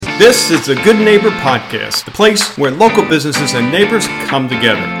This is the Good Neighbor Podcast, the place where local businesses and neighbors come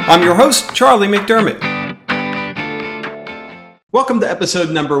together. I'm your host, Charlie McDermott. Welcome to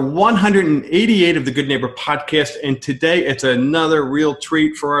episode number 188 of the Good Neighbor Podcast, and today it's another real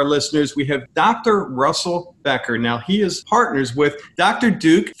treat for our listeners. We have Dr. Russell Becker. Now, he is partners with Dr.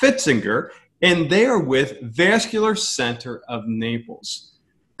 Duke Fitzinger, and they are with Vascular Center of Naples.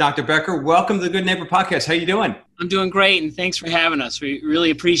 Dr. Becker, welcome to the Good Neighbor Podcast. How you doing? I'm doing great, and thanks for having us. We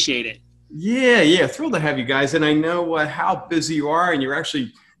really appreciate it. Yeah. Thrilled to have you guys. And I know how busy you are, and you're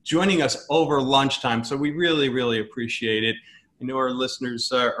actually joining us over lunchtime. So we really appreciate it. I know our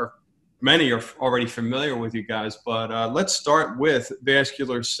listeners many are already familiar with you guys, but let's start with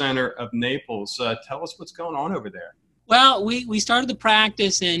Vascular Center of Naples. Tell us what's going on over there. Well, we started the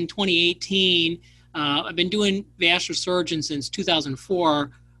practice in 2018. I've been doing vascular surgeon since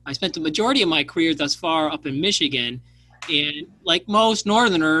 2004. I spent the majority of my career thus far up in Michigan, and like most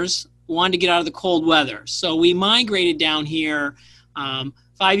Northerners, wanted to get out of the cold weather. So we migrated down here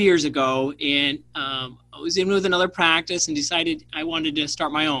 5 years ago, and I was in with another practice and decided I wanted to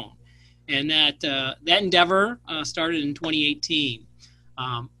start my own. And that endeavor started in 2018.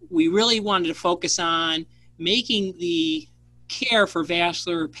 We really wanted to focus on making the care for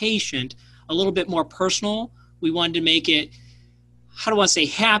vascular patient a little bit more personal. We wanted to make it, how do I say,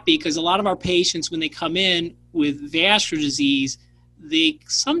 happy, because a lot of our patients, when they come in with vascular disease, they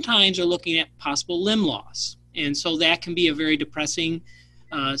sometimes are looking at possible limb loss. And so that can be a very depressing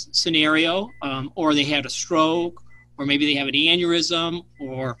scenario, or they had a stroke, or maybe they have an aneurysm,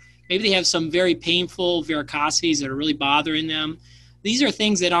 or maybe they have some very painful varicosities that are really bothering them. These are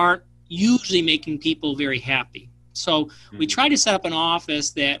things that aren't usually making people very happy. So we try to set up an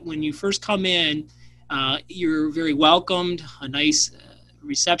office that when you first come in, you're very welcomed, a nice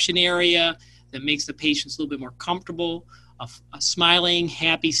reception area that makes the patients a little bit more comfortable, a smiling,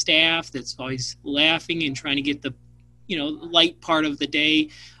 happy staff that's always laughing and trying to get the light part of the day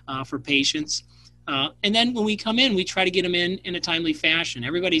for patients. And then when we come in, we try to get them in a timely fashion.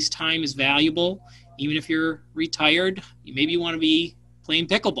 Everybody's time is valuable. Even if you're retired, maybe you want to be playing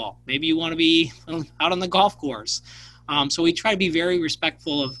pickleball. Maybe you want to be out on the golf course. So we try to be very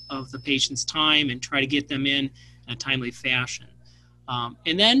respectful of the patient's time and try to get them in a timely fashion.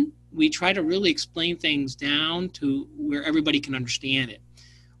 And then we try to really explain things down to where everybody can understand it.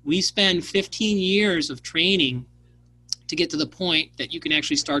 We spend 15 years of training to get to the point that you can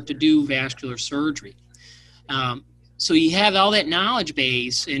actually start to do vascular surgery. So you have all that knowledge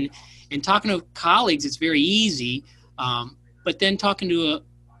base, and talking to colleagues, it's very easy. But then talking to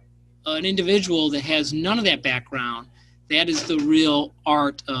an individual that has none of that background, that is the real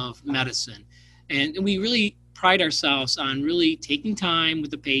art of medicine. And we really pride ourselves on really taking time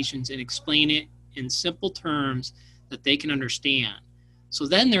with the patients and explain it in simple terms that they can understand. So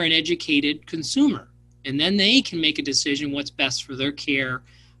then they're an educated consumer, and then they can make a decision what's best for their care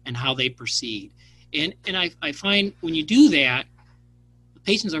and how they proceed. And I find when you do that, the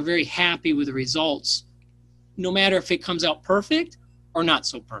patients are very happy with the results, no matter if it comes out perfect or not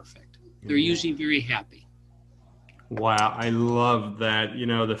so perfect. They're usually very happy. Wow, I love that.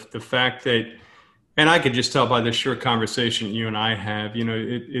 The fact that, and I could just tell by the short conversation you and I have,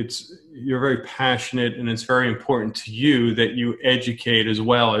 you're very passionate, and it's very important to you that you educate as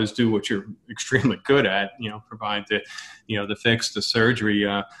well as do what you're extremely good at, provide the fix, the surgery.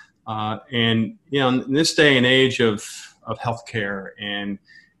 And, in this day and age of healthcare, and,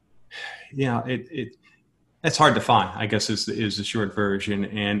 it's hard to find, I guess, is the short version.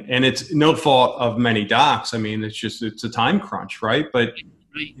 And it's no fault of many docs. I mean, it's a time crunch, right? But,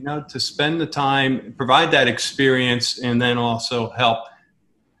 to spend the time, provide that experience, and then also help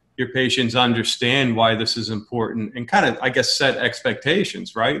your patients understand why this is important and kind of, I guess, set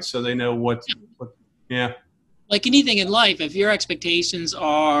expectations, right? So they know what. Like anything in life, if your expectations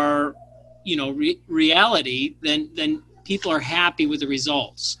are, reality, then people are happy with the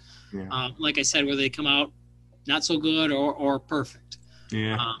results. Yeah. Like I said, whether they come out not so good or perfect.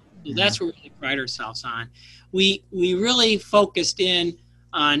 So that's what we really pride ourselves on. We really focused in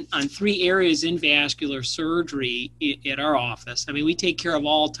on three areas in vascular surgery at our office. I mean, we take care of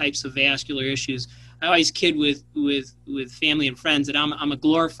all types of vascular issues. I always kid with family and friends that I'm a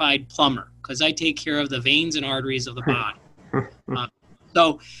glorified plumber, because I take care of the veins and arteries of the body.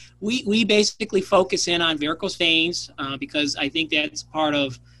 So we basically focus in on varicose veins because I think that's part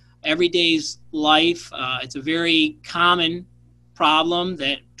of everyday's life. It's a very common problem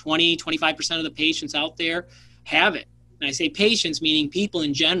that 20-25% of the patients out there have it. And I say patients, meaning people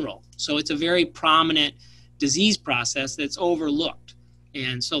in general. So it's a very prominent disease process that's overlooked.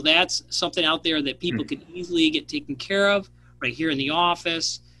 And so that's something out there that people can easily get taken care of right here in the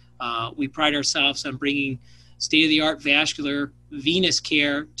office. We pride ourselves on bringing state-of-the-art vascular venous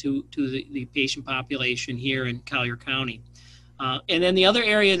care to the patient population here in Collier County. And then the other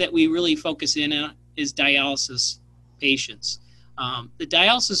area that we really focus in on is dialysis patients. The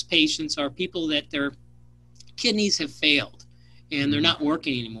dialysis patients are people that their kidneys have failed and they're not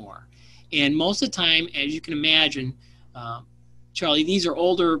working anymore. And most of the time, as you can imagine, Charlie, these are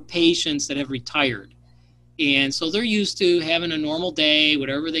older patients that have retired. And so they're used to having a normal day,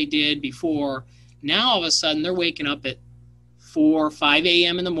 whatever they did before. Now, all of a sudden, they're waking up at 4, 5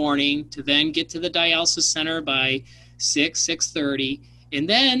 a.m. in the morning to then get to the dialysis center by 6:30. And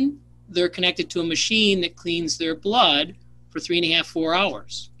then they're connected to a machine that cleans their blood for 3.5, 4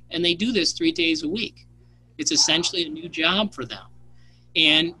 hours. And they do this 3 days a week. It's essentially a new job for them.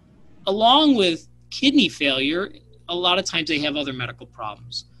 And along with kidney failure, a lot of times they have other medical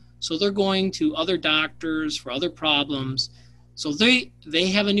problems. So they're going to other doctors for other problems. So they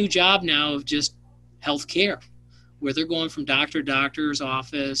have a new job now of just health care, where they're going from doctor to doctor's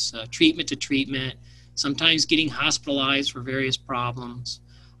office, treatment to treatment, sometimes getting hospitalized for various problems.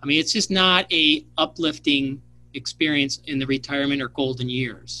 I mean, it's just not a uplifting experience in the retirement or golden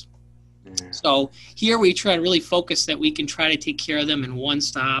years. Yeah. So here we try to really focus that we can try to take care of them in one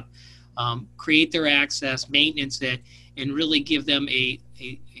stop, create their access, maintenance it, and really give them a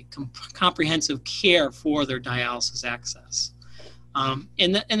comprehensive care for their dialysis access.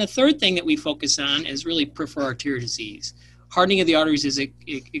 And the third thing that we focus on is really peripheral arterial disease. Hardening of the arteries is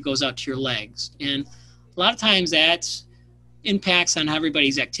it goes out to your legs. And a lot of times that impacts on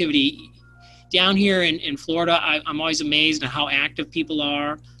everybody's activity. Down here in Florida, I'm always amazed at how active people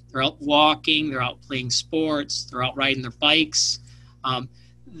are. They're out walking, they're out playing sports, they're out riding their bikes.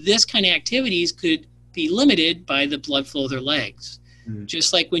 This kind of activities could be limited by the blood flow of their legs. Mm-hmm.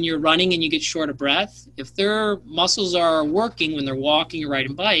 Just like when you're running and you get short of breath, if their muscles are working when they're walking or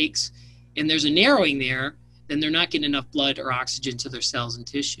riding bikes and there's a narrowing there, then they're not getting enough blood or oxygen to their cells and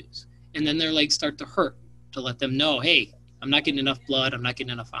tissues. And then their legs start to hurt to let them know, hey, I'm not getting enough blood, I'm not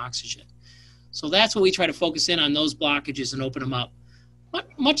getting enough oxygen. So that's what we try to focus in on, those blockages, and open them up.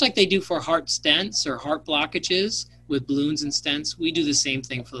 Much like they do for heart stents or heart blockages with balloons and stents, we do the same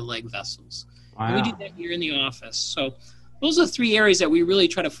thing for the leg vessels. Wow. And we do that here in the office. So those are the 3 areas that we really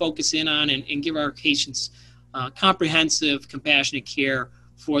try to focus in on and give our patients comprehensive, compassionate care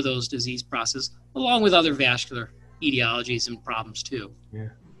for those disease processes, along with other vascular etiologies and problems too. Yeah.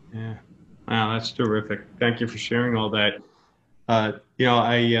 Wow, that's terrific. Thank you for sharing all that. I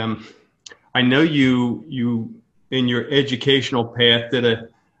know you in your educational path did a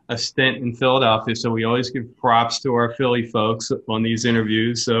stint in Philadelphia, so we always give props to our Philly folks on these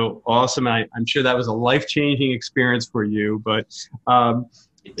interviews. So awesome. I'm sure that was a life-changing experience for you, but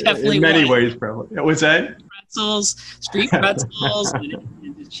definitely in many ways, probably. Was that? Pretzels, street pretzels, and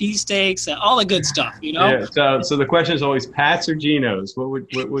cheesesteaks, all the good stuff, you know? Yeah, so the question is always Pat's or Geno's? What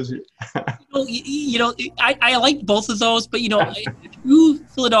was it? I liked both of those, but, true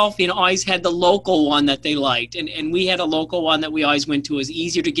Philadelphia always had the local one that they liked. And we had a local one that we always went to. It was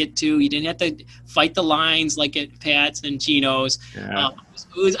easier to get to. You didn't have to fight the lines like at Pat's and Geno's. Yeah.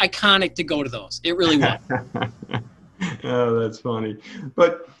 It was iconic to go to those. It really was. Oh, that's funny.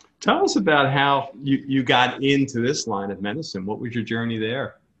 But tell us about how you got into this line of medicine. What was your journey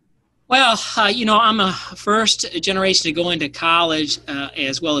there? Well, I'm a first generation to go into college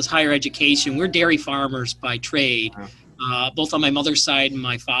as well as higher education. We're dairy farmers by trade, both on my mother's side and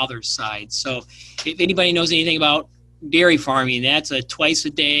my father's side. So if anybody knows anything about dairy farming, that's a twice a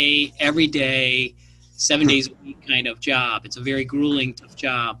day, every day, 7 days a week kind of job. It's a very grueling, tough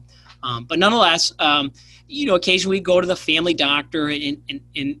job. But nonetheless, occasionally we go to the family doctor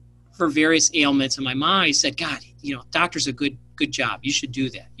and for various ailments. And my mom, I said, God, doctor's a good job. You should do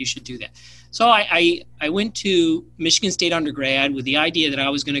that. So I went to Michigan State undergrad with the idea that I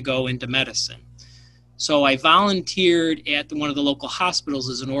was going to go into medicine. So I volunteered at one of the local hospitals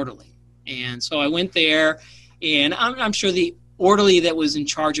as an orderly. And so I went there, and I'm sure the orderly that was in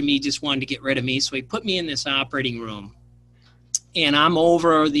charge of me just wanted to get rid of me. So he put me in this operating room. And I'm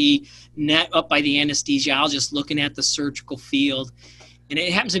over the net up by the anesthesiologist looking at the surgical field. And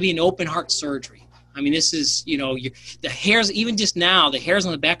it happens to be an open heart surgery. I mean, this is, the hairs, even just now, the hairs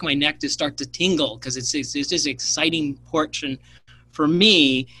on the back of my neck just start to tingle because it's just an exciting portion for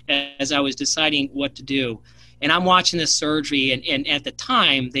me as I was deciding what to do. And I'm watching this surgery, and at the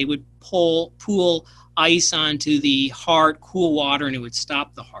time, they would pool ice onto the heart, cool water, and it would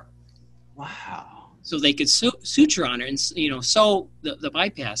stop the heart. Wow. So they could suture on it and, sew the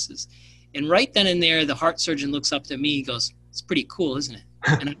bypasses. And right then and there, the heart surgeon looks up at me, he goes, it's pretty cool, isn't it?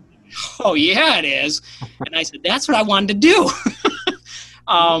 And oh, yeah, it is. And I said, that's what I wanted to do.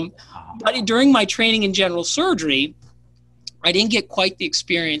 But during my training in general surgery, I didn't get quite the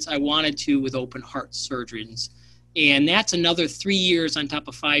experience I wanted to with open heart surgeons. And that's another 3 years on top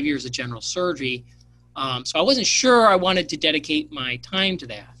of 5 years of general surgery. So I wasn't sure I wanted to dedicate my time to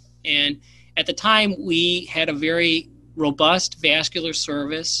that. And at the time, we had a very robust vascular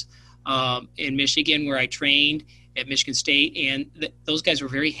service in Michigan where I trained at Michigan State. And those guys were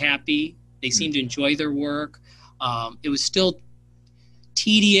very happy. They seemed to enjoy their work. It was still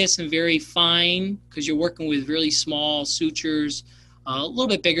tedious and very fine because you're working with really small sutures, a little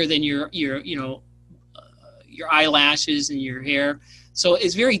bit bigger than your eyelashes and your hair. So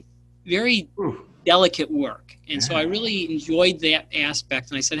it's very, very delicate work. And so I really enjoyed that aspect.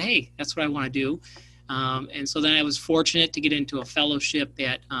 And I said, hey, that's what I want to do. And so then I was fortunate to get into a fellowship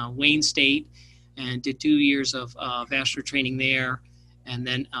at Wayne State and did 2 years of vascular training there. And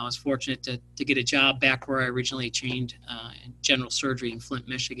then I was fortunate to get a job back where I originally trained in general surgery in Flint,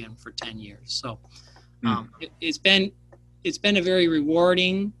 Michigan for 10 years. So it's been a very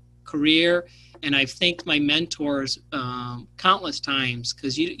rewarding career. And I've thanked my mentors countless times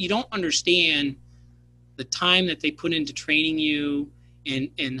because you don't understand the time that they put into training you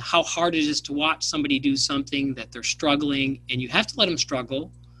and how hard it is to watch somebody do something that they're struggling. And you have to let them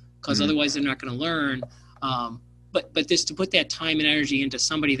struggle because otherwise they're not going to learn. But just to put that time and energy into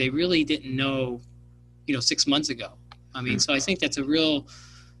somebody they really didn't know, 6 months ago. I mean, so I think that's a real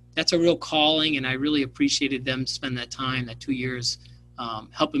calling, and I really appreciated them spend that time, that 2 years,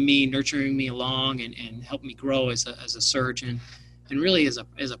 helping me, nurturing me along, and helping me grow as a surgeon, and really as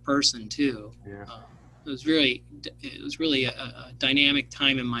a person too. Yeah. It was really a dynamic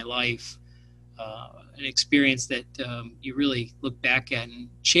time in my life, an experience that you really look back at and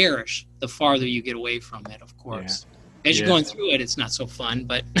cherish the farther you get away from it, of course. Yeah. As you're going through it, it's not so fun,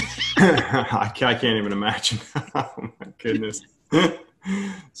 but I can't even imagine. Oh my goodness.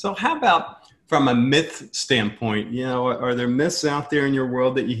 So how about from a myth standpoint, are there myths out there in your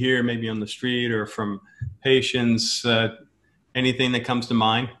world that you hear maybe on the street or from patients, anything that comes to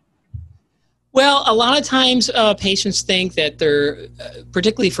mind? Well, a lot of times patients think that they're,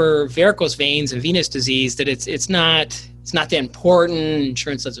 particularly for varicose veins and venous disease, that it's not that important.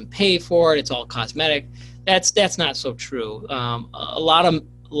 Insurance doesn't pay for it. It's all cosmetic. That's not so true. A lot of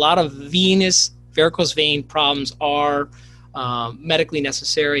varicose vein problems are medically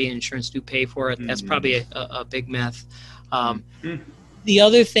necessary, and insurance do pay for it. That's probably a big myth. The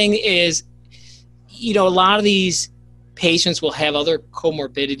other thing is, a lot of these patients will have other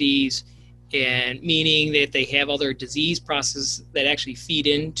comorbidities, and meaning that they have other disease processes that actually feed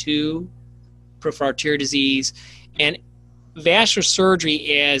into peripheral arterial disease. And vascular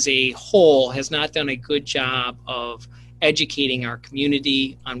surgery as a whole has not done a good job of educating our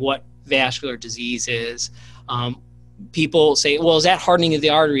community on what vascular disease is. People say, well, is that hardening of the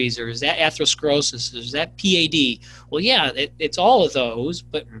arteries, or is that atherosclerosis, or is that PAD? Well, yeah, it's all of those,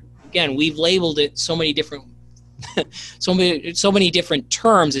 but again, we've labeled it so many different so many different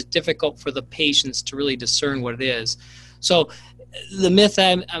terms, it's difficult for the patients to really discern what it is. So the myth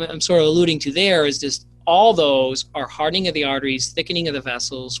I'm sort of alluding to there is just all those are hardening of the arteries, thickening of the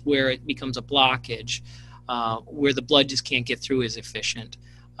vessels, where it becomes a blockage, where the blood just can't get through as efficient.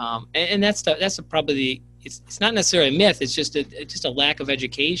 And that's probably it's not necessarily a myth. It's just a lack of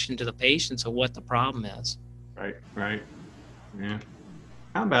education to the patients of what the problem is. Right. Yeah.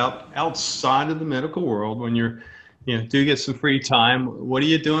 How about outside of the medical world, when you're, do get some free time, what are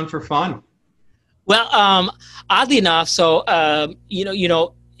you doing for fun? Well, oddly enough, so,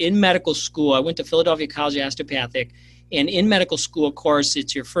 in medical school, I went to Philadelphia College of Osteopathic, and in medical school, of course,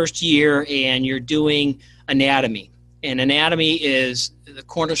 it's your first year and you're doing anatomy. And anatomy is the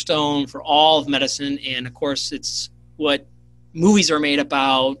cornerstone for all of medicine. And of course, it's what movies are made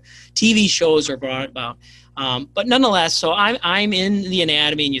about, TV shows are brought about. But nonetheless, so I'm in the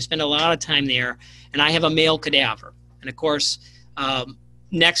anatomy, and you spend a lot of time there, and I have a male cadaver. And of course,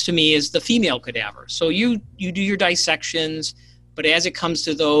 next to me is the female cadaver. So you do your dissections, but as it comes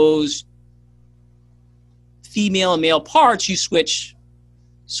to those female and male parts, you switch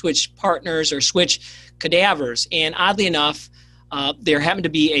partners or switch cadavers. And oddly enough, there happened to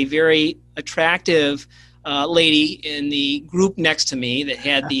be a very attractive lady in the group next to me that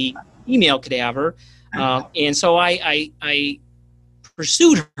had the female cadaver. And so I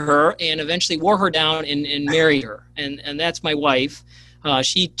pursued her and eventually wore her down and married her. And that's my wife.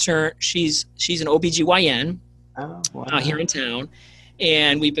 She's an OBGYN here in town.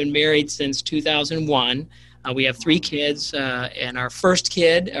 And we've been married since 2001. We have 3 kids. And our first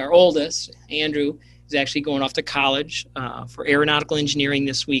kid, our oldest, Andrew, is actually going off to college for aeronautical engineering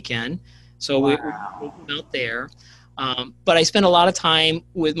this weekend. So we're out there. But I spend a lot of time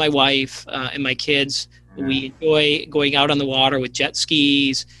with my wife and my kids. We enjoy going out on the water with jet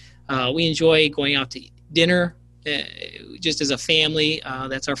skis. We enjoy going out to dinner just as a family.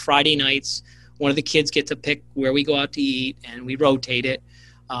 That's our Friday nights. One of the kids get to pick where we go out to eat, and we rotate it.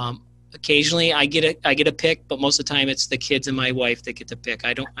 Occasionally, I get a pick, but most of the time it's the kids and my wife that get to pick.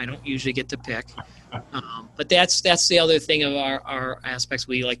 I don't usually get to pick. But that's the other thing of our aspects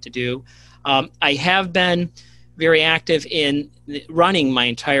we like to do. I have been very active in running my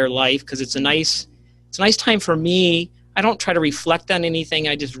entire life because it's a nice time for me. I don't try to reflect on anything.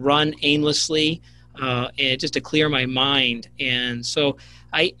 I just run aimlessly, and just to clear my mind. And so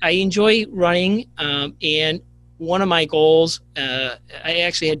I enjoy running. And one of my goals, I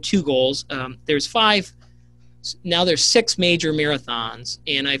actually had two goals. There's 5. Now there's 6 major marathons,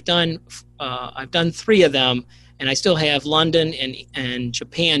 and I've done 3 of them, and I still have London and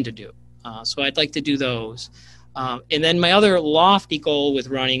Japan to do. So I'd like to do those. And then my other lofty goal with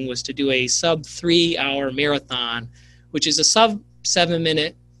running was to do a sub 3-hour marathon, which is a sub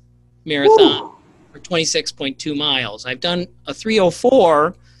 7-minute marathon for 26.2 miles. I've done a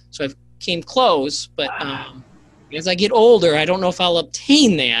 3:04, so I've came close, but as I get older, I don't know if I'll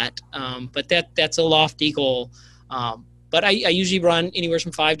obtain that. But that's a lofty goal. But I usually run anywhere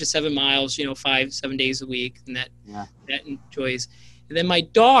from 5 to 7 miles, 5-7 days a week, and that enjoys. And then my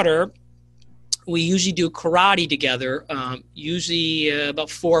daughter, we usually do karate together, usually about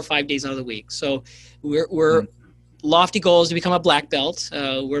 4 or 5 days out of the week. So we're lofty goal is to become a black belt.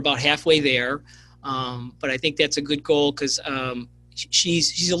 We're about halfway there, but I think that's a good goal because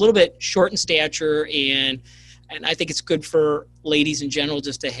she's a little bit short in stature, and I think it's good for ladies in general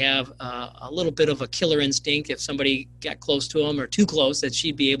just to have a little bit of a killer instinct. If somebody got close to them or too close, that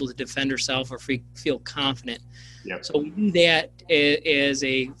she'd be able to defend herself or feel confident. Yep. So we do that as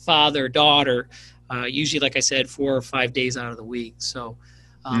a father-daughter, usually, like I said, 4 or 5 days out of the week. So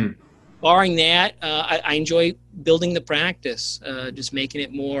barring that, I enjoy building the practice, just making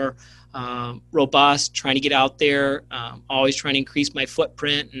it more robust, trying to get out there, always trying to increase my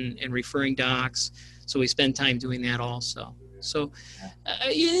footprint and referring docs. So we spend time doing that also. So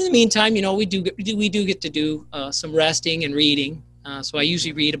in the meantime, we do get to do some resting and reading. So I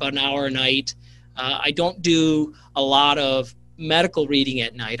usually read about an hour a night. I don't do a lot of medical reading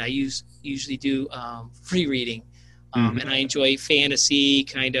at night. I usually do free reading, and I enjoy fantasy,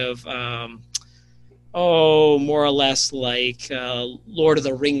 kind of, more or less like Lord of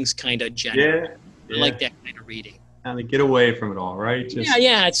the Rings kind of genre. I like that kind of reading. Kind of get away from it all, right?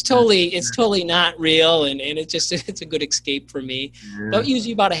 It's totally not real, and it's a good escape for me. But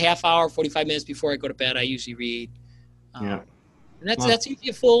usually about a half hour, 45 minutes before I go to bed, I usually read. And that's usually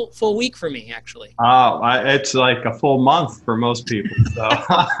a full week for me, actually. Oh, it's like a full month for most people. So.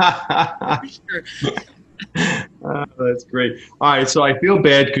 Sure. That's great. All right, so I feel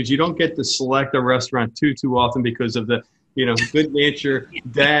bad because you don't get to select a restaurant too often because of the good nature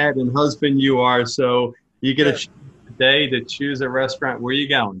dad and husband you are. So you get a day to choose a restaurant. Where are you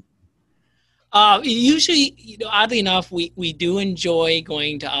going? Usually, oddly enough, we do enjoy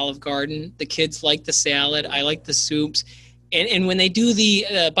going to Olive Garden. The kids like the salad. I like the soups. And when they do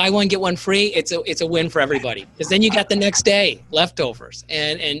the buy one, get one free, it's a win for everybody. Because then you got the next day leftovers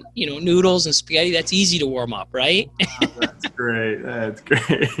and noodles and spaghetti. That's easy to warm up, right? That's great. That's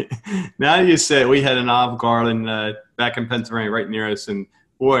great. Now you said we had an Olive Garden back in Pennsylvania right near us. And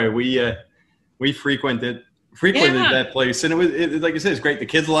boy, we frequented that place. And it was like you said, it's great. The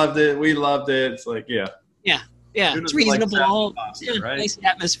kids loved it. We loved it. It's like, Yeah, it's reasonable. Pasta, right? Nice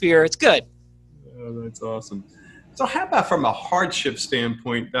atmosphere. It's good. Oh, that's awesome. So how about from a hardship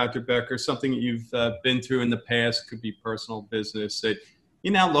standpoint, Dr. Becker, something that you've been through in the past, could be personal, business, that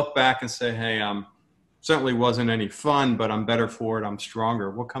you now look back and say, hey, certainly wasn't any fun, but I'm better for it. I'm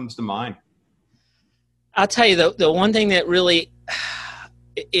stronger. What comes to mind? I'll tell you, the one thing that really,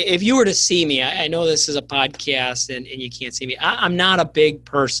 if you were to see me, I know this is a podcast and you can't see me. I'm not a big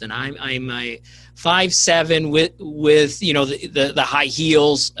person. I'm a 5'7" with the high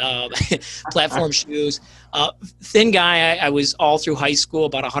heels, platform shoes. Thin guy. I was all through high school,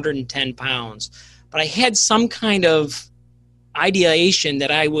 about 110 pounds. But I had some kind of ideation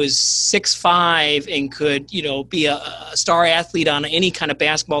that I was 6'5" and could, be a star athlete on any kind of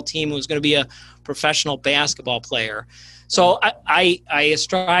basketball team and was going to be a professional basketball player. So I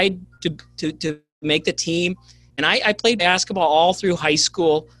tried to make the team, and I played basketball all through high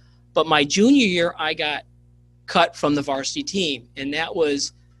school. But my junior year, I got cut from the varsity team, and that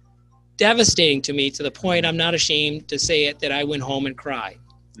was devastating to me, to the point I'm not ashamed to say it, that I went home and cried.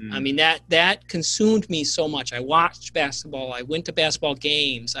 I mean, that consumed me so much. I watched basketball. I went to basketball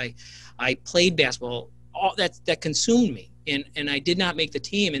games. I played basketball all that consumed me, and I did not make the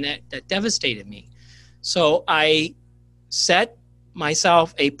team, and that devastated me. So I set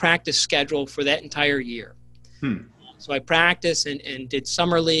myself a practice schedule for that entire year. So I practiced and did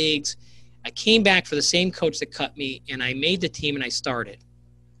summer leagues. I came back for the same coach that cut me, and I made the team, and I started.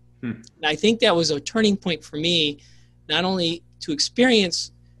 And I think that was a turning point for me, not only to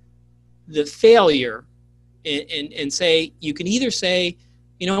experience the failure and say, you can either say,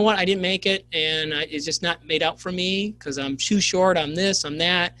 you know what, I didn't make it, and it's just not made out for me because I'm too short, I'm this, I'm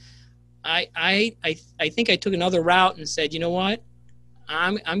that. I think I took another route and said, you know what,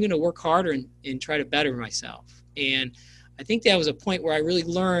 I'm going to work harder and try to better myself. And I think that was a point where I really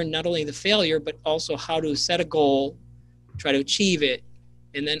learned not only the failure, but also how to set a goal, try to achieve it,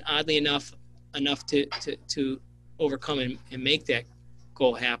 and then oddly enough to overcome and make that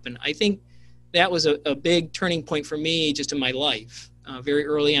goal happen. I think that was a big turning point for me just in my life very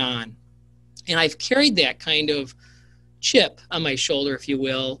early on. And I've carried that kind of chip on my shoulder, if you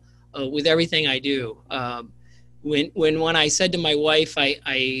will, with everything I do. When I said to my wife,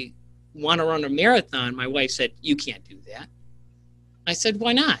 I want to run a marathon, my wife said, you can't do that. I said,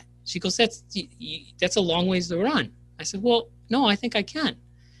 why not? She goes, that's a long ways to run. I said, well, no, I think I can.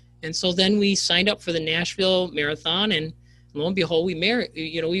 And so then we signed up for the Nashville Marathon, and lo and behold, we made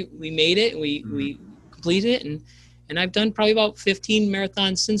it, and we completed it, and I've done probably about 15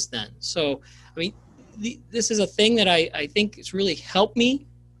 marathons since then. So, I mean, this is a thing that I think has really helped me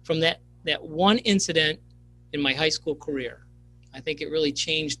from that one incident in my high school career. I think it really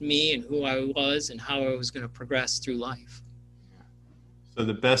changed me and who I was and how I was going to progress through life. So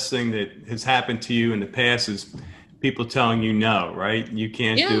the best thing that has happened to you in the past is people telling you no, right? You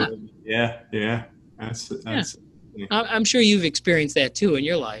can't do it. Yeah. That's I'm sure you've experienced that too in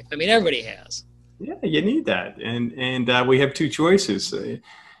your life. I mean, everybody has. Yeah, you need that. And we have two choices.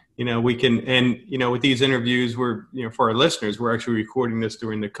 We can, and, with these interviews, we're, for our listeners, we're actually recording this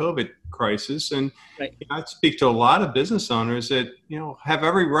during the COVID crisis. And right. I speak to a lot of business owners that, have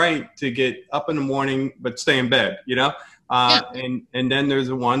every right to get up in the morning, but stay in bed, and then there's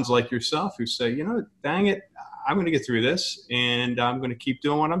the ones like yourself who say, dang it, I'm going to get through this, and I'm going to keep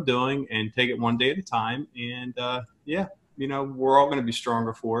doing what I'm doing and take it one day at a time. And we're all going to be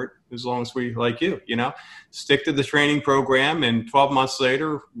stronger for it as long as we, like you, stick to the training program, and 12 months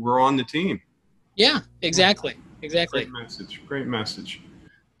later, we're on the team. Yeah, exactly. Great message.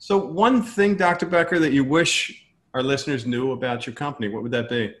 So one thing, Dr. Becker, that you wish our listeners knew about your company, what would that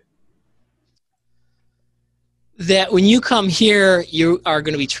be? That when you come here, you are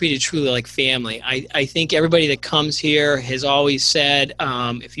going to be treated truly like family. I think everybody that comes here has always said,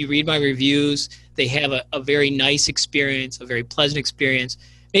 if you read my reviews, they have a very nice experience, a very pleasant experience.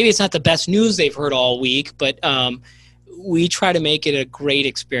 Maybe it's not the best news they've heard all week, but we try to make it a great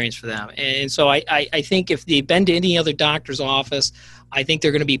experience for them. And so I think if they've been to any other doctor's office, I think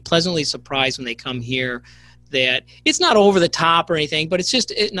they're going to be pleasantly surprised when they come here that it's not over the top or anything, but it's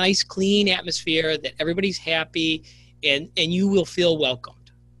just a nice, clean atmosphere that everybody's happy and you will feel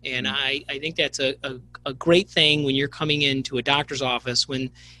welcomed. And I think that's a great thing when you're coming into a doctor's office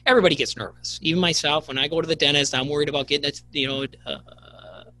when everybody gets nervous. Even myself, when I go to the dentist, I'm worried about getting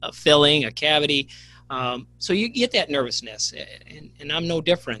a filling, a cavity. So you get that nervousness, and I'm no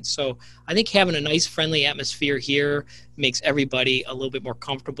different. So I think having a nice, friendly atmosphere here makes everybody a little bit more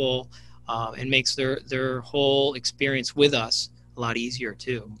comfortable. And makes their whole experience with us a lot easier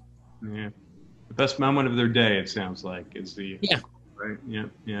too. Yeah, the best moment of their day, it sounds like, is the right. Yeah,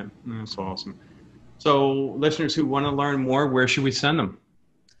 that's awesome. So, listeners who want to learn more, where should we send them?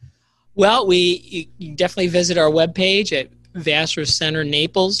 Well, you can definitely visit our webpage at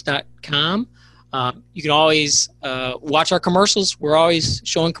vascularcenternaples.com. You can always watch our commercials. We're always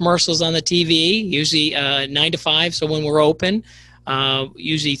showing commercials on the TV, usually 9 to 5. So when we're open.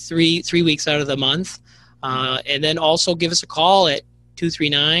 Usually three weeks out of the month. And then also give us a call at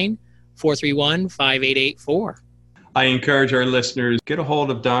 239-431-5884. I encourage our listeners, get a hold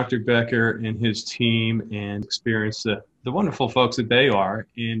of Dr. Becker and his team and experience the wonderful folks that they are.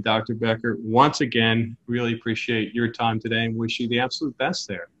 And Dr. Becker, once again, really appreciate your time today and wish you the absolute best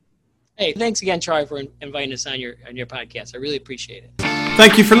there. Hey, thanks again, Charlie, for inviting us on your podcast. I really appreciate it.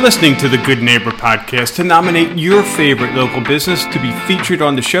 Thank you for listening to the Good Neighbor Podcast. To nominate your favorite local business to be featured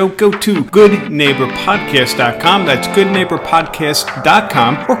on the show, go to goodneighborpodcast.com. That's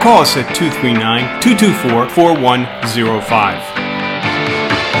goodneighborpodcast.com, or call us at 239-224-4105.